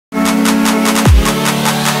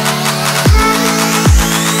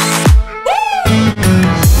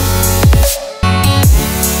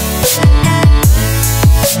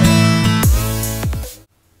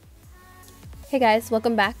guys,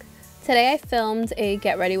 welcome back. Today I filmed a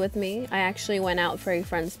get ready with me. I actually went out for a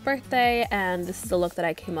friend's birthday and this is the look that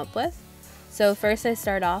I came up with. So first I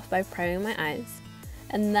start off by priming my eyes,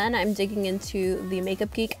 and then I'm digging into the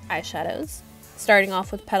Makeup Geek eyeshadows, starting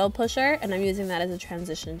off with Petal Pusher, and I'm using that as a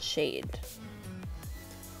transition shade.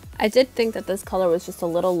 I did think that this color was just a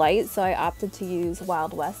little light, so I opted to use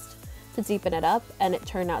Wild West to deepen it up, and it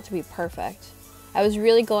turned out to be perfect. I was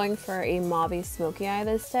really going for a Mauve Smokey eye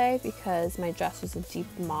this day because my dress was a deep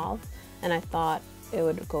mauve and I thought it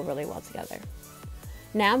would go really well together.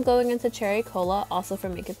 Now I'm going into Cherry Cola, also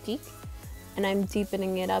from Makeup Geek, and I'm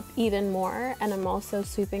deepening it up even more, and I'm also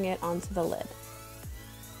swooping it onto the lid.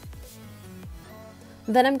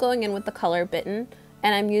 Then I'm going in with the color Bitten,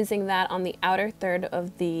 and I'm using that on the outer third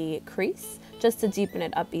of the crease just to deepen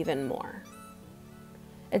it up even more.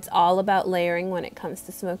 It's all about layering when it comes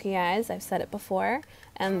to smoky eyes. I've said it before,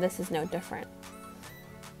 and this is no different.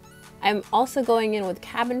 I'm also going in with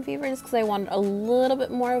Cabin Fever just because I wanted a little bit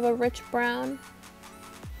more of a rich brown.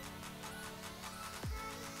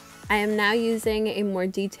 I am now using a more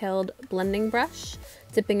detailed blending brush,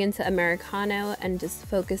 dipping into Americano and just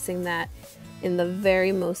focusing that in the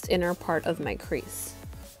very most inner part of my crease,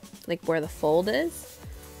 like where the fold is.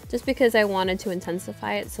 Just because I wanted to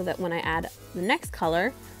intensify it so that when I add the next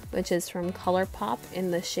color, which is from ColourPop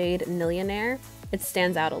in the shade Millionaire, it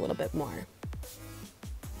stands out a little bit more.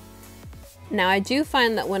 Now I do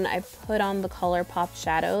find that when I put on the ColourPop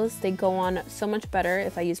shadows, they go on so much better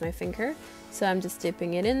if I use my finger. So I'm just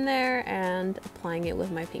dipping it in there and applying it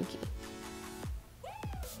with my pinky.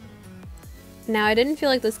 Now I didn't feel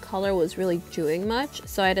like this color was really doing much,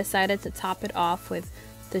 so I decided to top it off with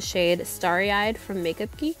the shade Starry Eyed from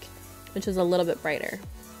Makeup Geek, which is a little bit brighter.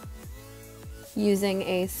 Using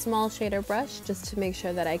a small shader brush just to make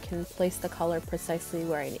sure that I can place the color precisely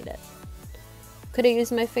where I need it. Could have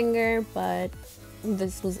used my finger, but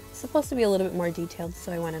this was supposed to be a little bit more detailed,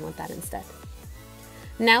 so I went in with that instead.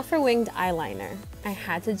 Now for winged eyeliner. I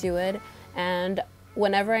had to do it, and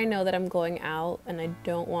whenever I know that I'm going out and I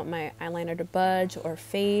don't want my eyeliner to budge or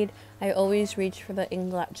fade, I always reach for the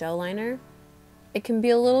Inglot gel liner. It can be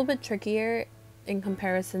a little bit trickier in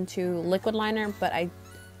comparison to liquid liner, but I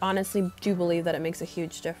honestly do believe that it makes a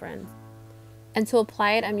huge difference. And to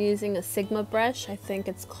apply it, I'm using a Sigma brush. I think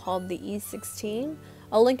it's called the E16.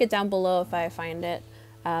 I'll link it down below if I find it,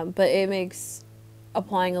 but it makes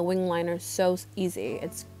applying a wing liner so easy.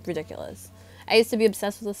 It's ridiculous. I used to be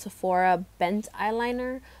obsessed with the Sephora bent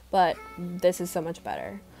eyeliner, but this is so much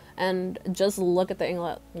better. And just look at the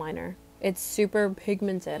Inglot liner. It's super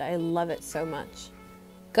pigmented. I love it so much.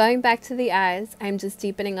 Going back to the eyes, I'm just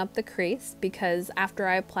deepening up the crease because after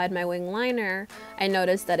I applied my wing liner, I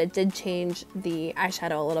noticed that it did change the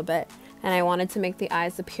eyeshadow a little bit, and I wanted to make the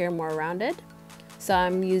eyes appear more rounded. So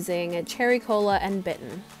I'm using a Cherry Cola and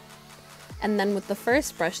Bitten. And then with the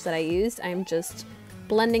first brush that I used, I'm just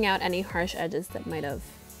blending out any harsh edges that might have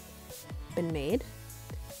been made.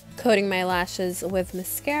 Coating my lashes with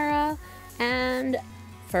mascara, and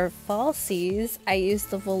for falsies, I used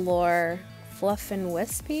the Velour Fluff and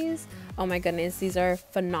Wispies. Oh my goodness, these are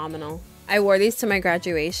phenomenal. I wore these to my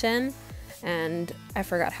graduation and I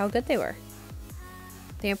forgot how good they were.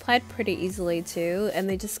 They applied pretty easily too, and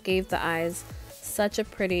they just gave the eyes such a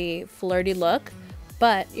pretty flirty look,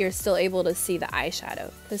 but you're still able to see the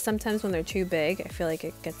eyeshadow. Because sometimes when they're too big, I feel like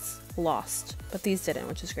it gets lost, but these didn't,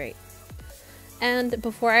 which is great. And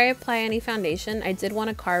before I apply any foundation, I did want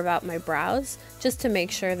to carve out my brows just to make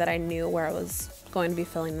sure that I knew where I was going to be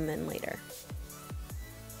filling them in later.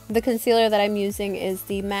 The concealer that I'm using is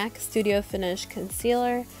the MAC Studio Finish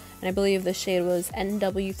Concealer, and I believe the shade was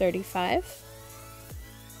NW35.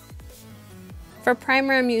 For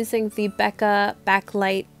primer, I'm using the Becca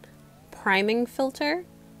Backlight Priming Filter.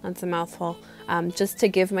 That's a mouthful. Just to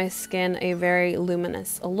give my skin a very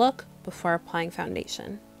luminous look before applying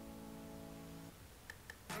foundation.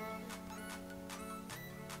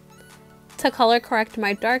 To color correct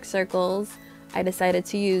my dark circles, I decided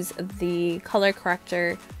to use the color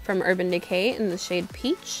corrector from Urban Decay in the shade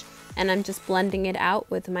Peach, and I'm just blending it out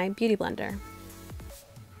with my Beauty Blender.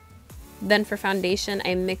 Then for foundation,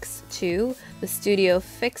 I mixed two, the Studio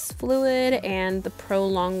Fix Fluid and the Pro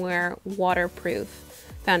Longwear Waterproof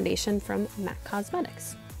foundation from MAC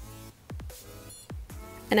Cosmetics.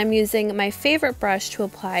 And I'm using my favorite brush to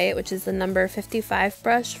apply it, which is the number 55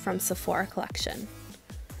 brush from Sephora collection.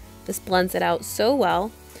 This blends it out so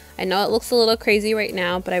well. I know it looks a little crazy right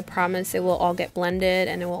now, but I promise it will all get blended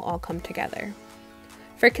and it will all come together.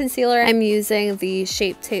 For concealer, I'm using the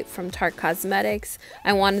Shape Tape from Tarte Cosmetics.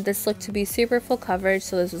 I wanted this look to be super full coverage,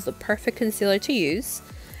 so this was the perfect concealer to use.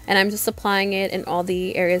 And I'm just applying it in all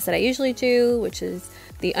the areas that I usually do, which is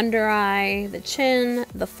the under eye, the chin,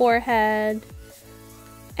 the forehead,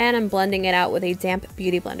 and I'm blending it out with a damp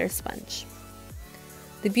Beauty Blender sponge.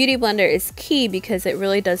 The Beauty Blender is key because it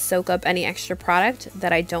really does soak up any extra product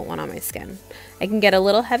that I don't want on my skin. I can get a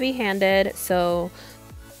little heavy-handed, so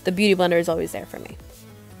the Beauty Blender is always there for me.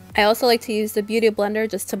 I also like to use the Beauty Blender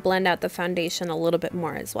just to blend out the foundation a little bit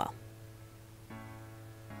more as well.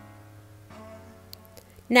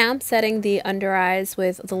 Now I'm setting the under eyes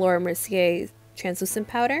with the Laura Mercier translucent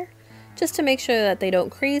powder, just to make sure that they don't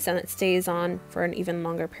crease and it stays on for an even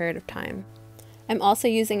longer period of time. I'm also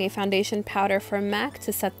using a foundation powder from MAC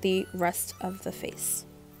to set the rest of the face.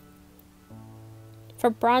 For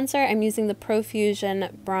bronzer, I'm using the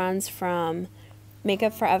Profusion bronze from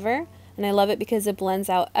Makeup Forever, and I love it because it blends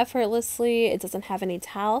out effortlessly, it doesn't have any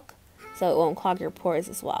talc, so it won't clog your pores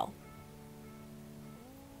as well.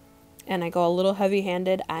 And I go a little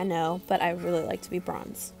heavy-handed, I know, but I really like to be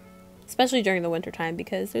bronze. Especially during the winter time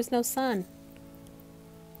because there's no sun.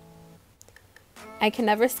 I can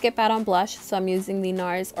never skip out on blush, so I'm using the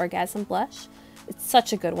NARS Orgasm blush. It's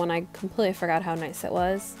such a good one, I completely forgot how nice it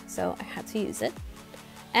was, so I had to use it.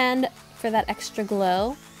 And for that extra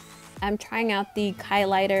glow, I'm trying out the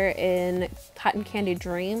highlighter in Cotton Candy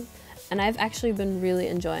Dream, and I've actually been really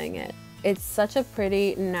enjoying it. It's such a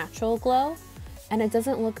pretty natural glow, and it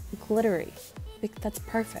doesn't look glittery. That's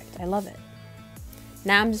perfect, I love it.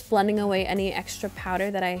 Now I'm just blending away any extra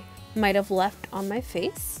powder that I might have left on my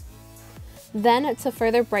face. Then to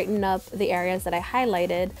further brighten up the areas that I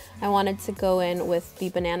highlighted, I wanted to go in with the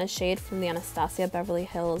Banana shade from the Anastasia Beverly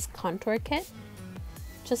Hills Contour Kit,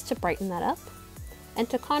 just to brighten that up. And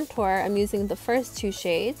to contour, I'm using the first two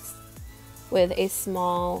shades with a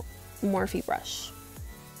small Morphe brush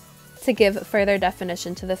to give further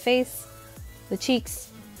definition to the face, the cheeks,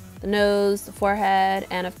 the nose, the forehead,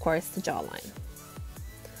 and of course the jawline.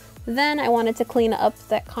 Then I wanted to clean up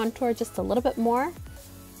that contour just a little bit more,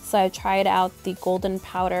 so I tried out the golden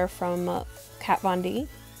powder from Kat Von D.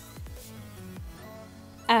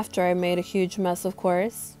 After I made a huge mess, of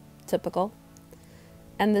course, typical.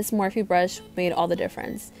 And this Morphe brush made all the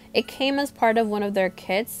difference. It came as part of one of their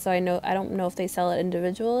kits, so I don't know if they sell it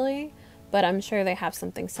individually, but I'm sure they have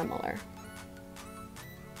something similar.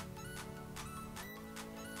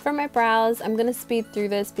 For my brows, I'm going to speed through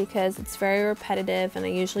this because it's very repetitive and I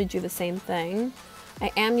usually do the same thing.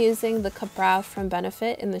 I am using the Cup Brow from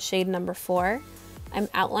Benefit in the shade number 4. I'm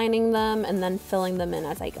outlining them and then filling them in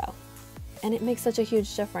as I go. And it makes such a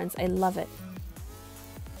huge difference. I love it.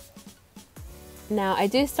 Now I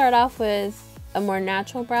do start off with a more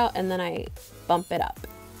natural brow and then I bump it up.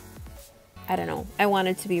 I don't know, I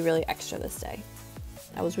wanted to be really extra this day.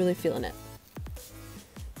 I was really feeling it.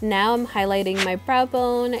 Now I'm highlighting my brow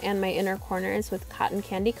bone and my inner corners with Cotton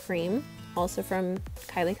Candy Cream, also from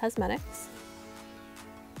Kylie Cosmetics,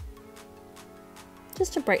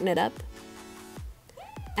 just to brighten it up.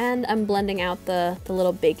 And I'm blending out the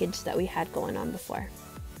little bakage that we had going on before.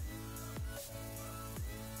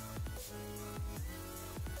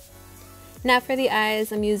 Now for the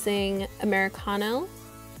eyes, I'm using Americano,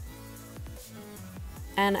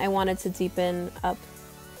 and I wanted to deepen up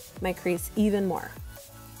my crease even more.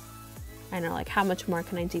 I know, like, how much more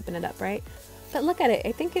can I deepen it up, right? But look at it,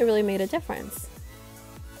 I think it really made a difference.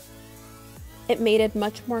 It made it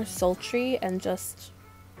much more sultry and just,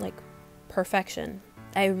 like, perfection.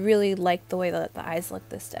 I really like the way that the eyes look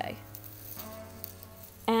this day.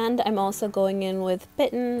 And I'm also going in with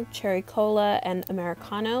Bitten, Cherry Cola, and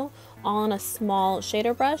Americano, all on a small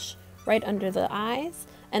shader brush right under the eyes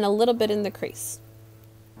and a little bit in the crease.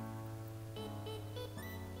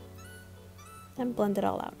 And blend it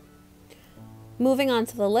all out. Moving on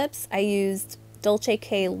to the lips, I used Dolce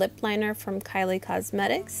K lip liner from Kylie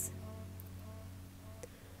Cosmetics.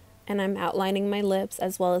 And I'm outlining my lips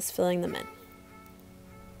as well as filling them in.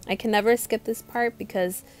 I can never skip this part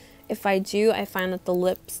because if I do, I find that the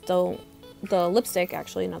lipstick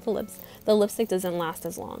doesn't last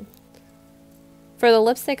as long. For the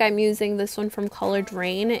lipstick, I'm using this one from Colored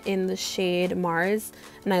Rain in the shade Mars,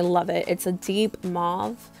 and I love it. It's a deep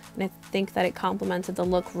mauve, and I think that it complemented the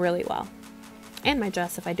look really well. And my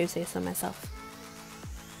dress, if I do say so myself.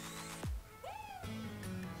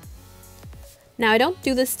 Now, I don't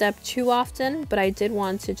do this step too often, but I did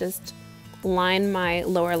want to just line my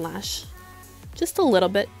lower lash just a little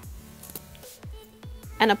bit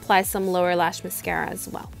and apply some lower lash mascara as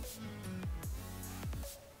well.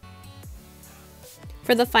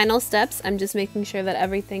 For the final steps, I'm just making sure that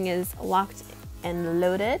everything is locked and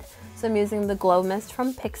loaded. So I'm using the Glow Mist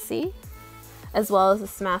from Pixi, as well as the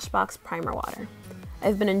Smashbox Primer Water.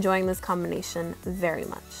 I've been enjoying this combination very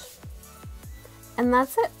much. And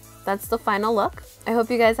that's it. That's the final look. I hope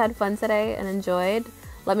you guys had fun today and enjoyed.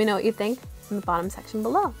 Let me know what you think in the bottom section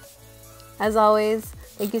below. As always,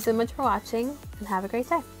 thank you so much for watching and have a great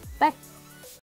day. Bye.